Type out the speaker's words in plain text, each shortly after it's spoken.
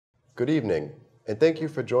Good evening, and thank you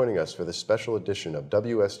for joining us for this special edition of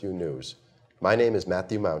WSU News. My name is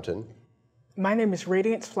Matthew Mountain. My name is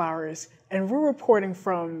Radiance Flowers, and we're reporting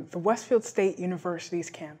from the Westfield State University's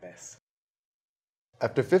campus.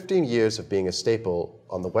 After 15 years of being a staple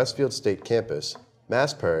on the Westfield State campus,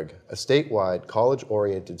 MASPIRG, a statewide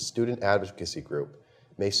college-oriented student advocacy group,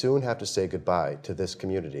 may soon have to say goodbye to this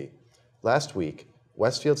community. Last week,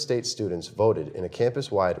 Westfield State students voted in a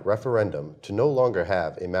campus-wide referendum to no longer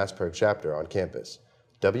have a MASPIRG chapter on campus.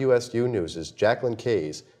 WSU News' Jacqueline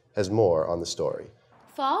Kays has more on the story.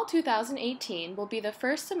 Fall 2018 will be the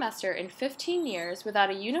first semester in 15 years without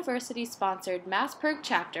a university-sponsored MASPIRG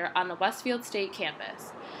chapter on the Westfield State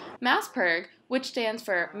campus. MASPIRG, which stands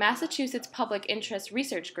for Massachusetts Public Interest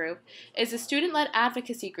Research Group, is a student-led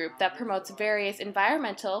advocacy group that promotes various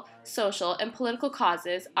environmental, social, and political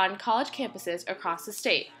causes on college campuses across the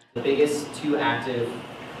state. The biggest two active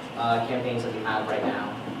campaigns that we have right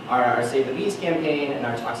now are our Save the Bees campaign and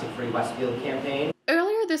our Toxic Free Westfield campaign.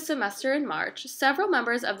 Earlier this semester in March, several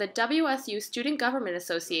members of the WSU Student Government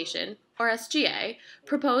Association, or SGA,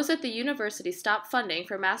 proposed that the university stop funding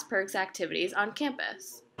for MASPIRG's activities on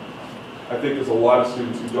campus. I think there's a lot of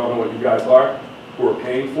students who don't know what you guys are, who are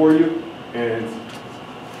paying for you, and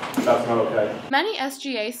that's not okay. Many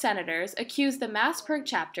SGA senators accuse the MASPIRG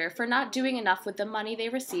chapter for not doing enough with the money they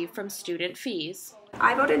receive from student fees.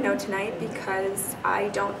 I voted no tonight because I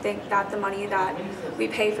don't think that the money that we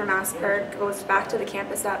pay for MASPIRG goes back to the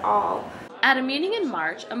campus at all. At a meeting in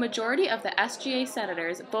March, a majority of the SGA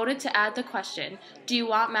senators voted to add the question, "Do you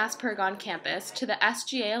want MASPIRG on campus?" to the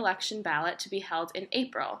SGA election ballot to be held in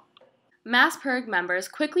April. MASPIRG members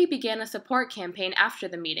quickly began a support campaign after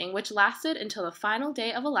the meeting, which lasted until the final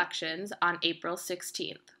day of elections on April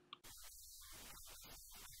 16th.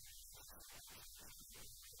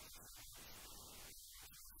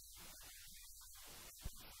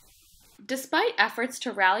 Despite efforts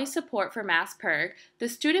to rally support for MASPIRG, the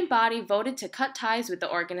student body voted to cut ties with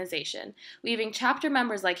the organization, leaving chapter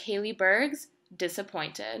members like Haley Bergs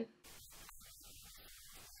disappointed.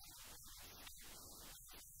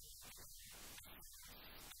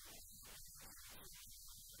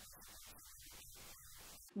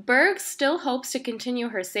 Bergs still hopes to continue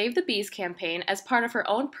her Save the Bees campaign as part of her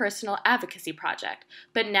own personal advocacy project,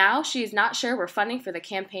 but now she is not sure where funding for the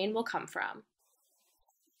campaign will come from.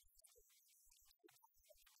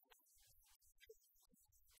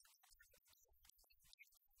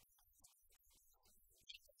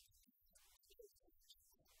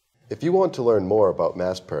 If you want to learn more about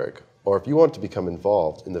MASPIRG, or if you want to become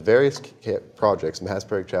involved in the various projects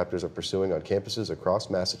MASPIRG chapters are pursuing on campuses across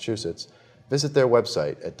Massachusetts, visit their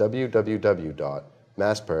website at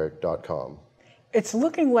www.maspirg.com. It's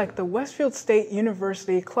looking like the Westfield State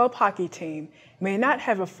University club hockey team may not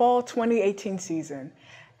have a fall 2018 season.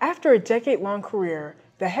 After a decade-long career,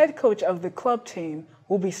 the head coach of the club team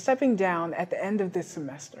will be stepping down at the end of this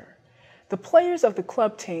semester. The players of the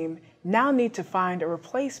club team now need to find a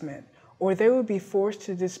replacement, or they will be forced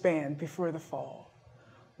to disband before the fall.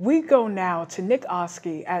 We go now to Nick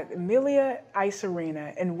Oskey at Amelia Ice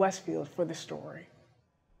Arena in Westfield for the story.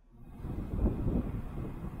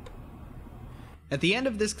 At the end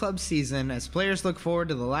of this club season, as players look forward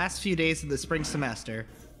to the last few days of the spring semester,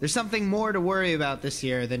 there's something more to worry about this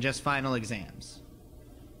year than just final exams.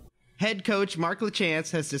 Head coach Mark LaChance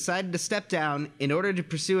has decided to step down in order to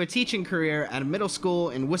pursue a teaching career at a middle school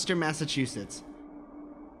in Worcester, Massachusetts.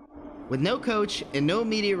 With no coach and no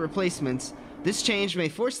immediate replacements, this change may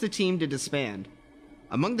force the team to disband.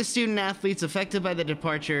 Among the student athletes affected by the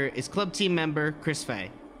departure is club team member Chris Fay.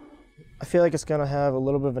 I feel like it's going to have a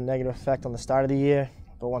little bit of a negative effect on the start of the year,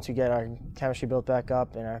 but once we get our chemistry built back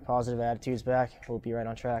up and our positive attitudes back, we'll be right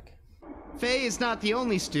on track. Fay is not the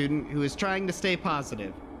only student who is trying to stay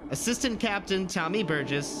positive. Assistant captain Tommy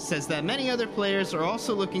Burgess says that many other players are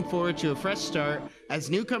also looking forward to a fresh start as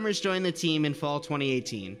newcomers join the team in fall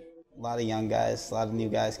 2018. A lot of young guys, a lot of new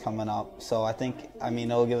guys coming up. So I think,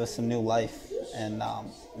 it'll give us some new life, and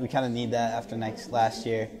we kind of need that after last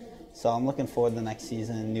year. So I'm looking forward to the next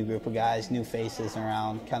season, new group of guys, new faces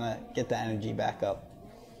around, kind of get the energy back up.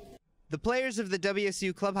 The players of the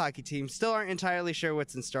WSU club hockey team still aren't entirely sure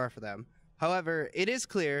what's in store for them. However, it is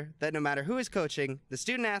clear that no matter who is coaching, the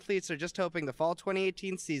student athletes are just hoping the fall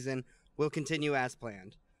 2018 season will continue as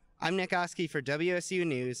planned. I'm Nick Oskey for WSU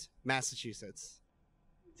News, Massachusetts.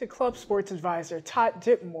 To club sports advisor Todd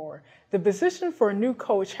Dipmore, the position for a new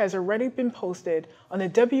coach has already been posted on the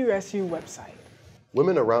WSU website.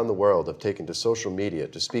 Women around the world have taken to social media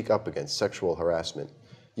to speak up against sexual harassment.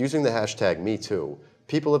 Using the hashtag #MeToo,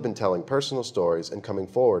 people have been telling personal stories and coming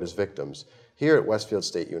forward as victims. Here at Westfield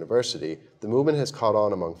State University, the movement has caught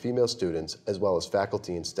on among female students as well as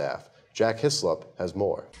faculty and staff. Jack Hislop has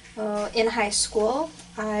more. In high school,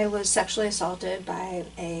 I was sexually assaulted by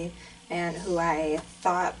a man who I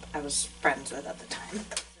thought I was friends with at the time.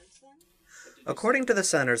 According to the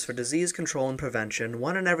Centers for Disease Control and Prevention,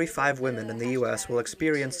 1 in every 5 women in the U.S. will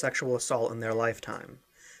experience sexual assault in their lifetime.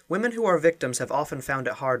 Women who are victims have often found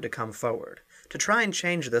it hard to come forward. To try and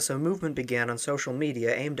change this, a movement began on social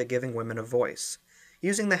media aimed at giving women a voice.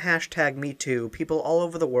 Using the hashtag #MeToo, people all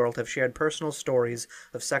over the world have shared personal stories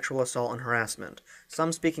of sexual assault and harassment,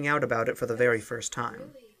 some speaking out about it for the very first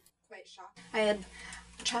time. I had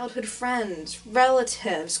childhood friends,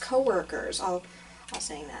 relatives, co-workers, all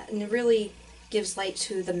saying that, and it really gives light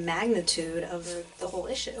to the magnitude of the whole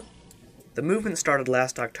issue. The movement started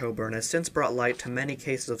last October and has since brought light to many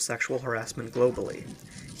cases of sexual harassment globally.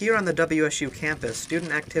 Here on the WSU campus,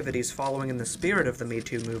 student activities following in the spirit of the Me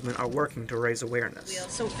Too movement are working to raise awareness.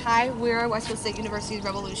 So, hi, we're Westfield State University's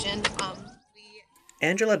Revolution.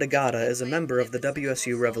 Angela DeGata is a member of the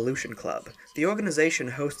WSU Revolution Club. The organization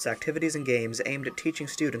hosts activities and games aimed at teaching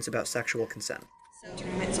students about sexual consent.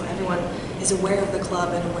 So everyone is aware of the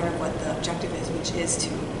club and aware of what the objective is, which is to,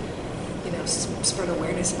 spread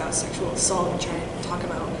awareness about sexual assault and try to talk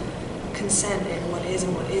about consent and what is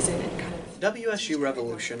and what isn't, and kind of. WSU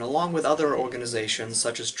Revolution, along with other organizations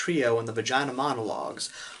such as TRIO and the Vagina Monologues,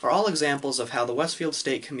 are all examples of how the Westfield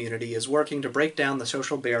State community is working to break down the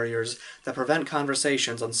social barriers that prevent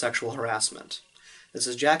conversations on sexual harassment. This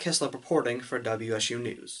is Jack Hislop reporting for WSU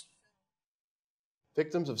News.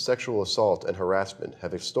 Victims of sexual assault and harassment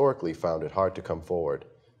have historically found it hard to come forward,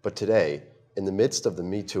 but today, in the midst of the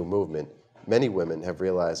Me Too movement, many women have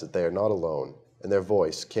realized that they are not alone, and their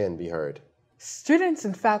voice can be heard. Students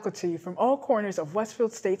and faculty from all corners of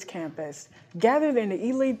Westfield State's campus gathered in the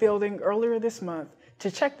Ely building earlier this month to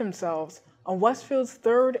check themselves on Westfield's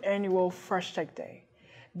 3rd annual Fresh Check Day.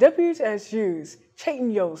 WSU's Chayton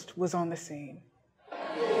Yost was on the scene.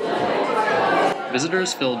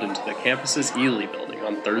 Visitors filled into the campus's Ely building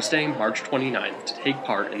on Thursday, March 29th to take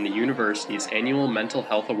part in the university's annual Mental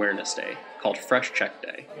Health Awareness Day, called Fresh Check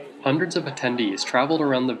Day. Hundreds of attendees traveled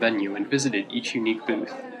around the venue and visited each unique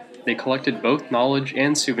booth. They collected both knowledge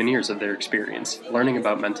and souvenirs of their experience, learning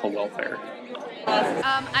about mental welfare.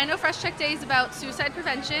 I know Fresh Check Day is about suicide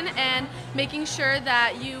prevention and making sure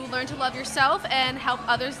that you learn to love yourself and help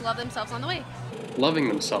others love themselves on the way. Loving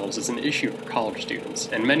themselves is an issue for college students,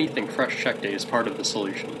 and many think Fresh Check Day is part of the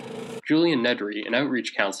solution. Julian Nedry, an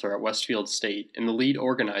outreach counselor at Westfield State and the lead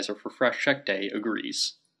organizer for Fresh Check Day,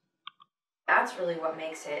 agrees. That's really what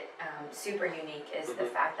makes it super unique, is the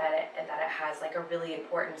fact that it has like a really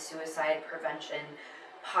important suicide prevention,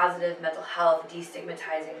 positive mental health,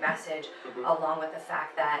 destigmatizing message, along with the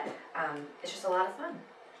fact that it's just a lot of fun.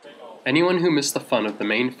 Anyone who missed the fun of the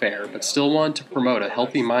main fair but still wanted to promote a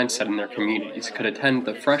healthy mindset in their communities could attend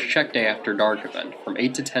the Fresh Check Day After Dark event from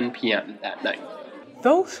 8 to 10 p.m. that night.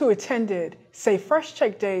 Those who attended say Fresh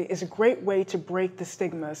Check Day is a great way to break the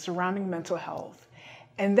stigma surrounding mental health,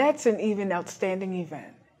 and that's an even outstanding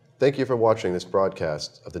event. Thank you for watching this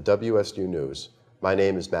broadcast of the WSU News. My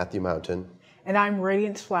name is Matthew Mountain. And I'm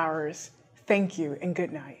Radiance Flowers. Thank you and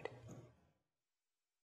good night.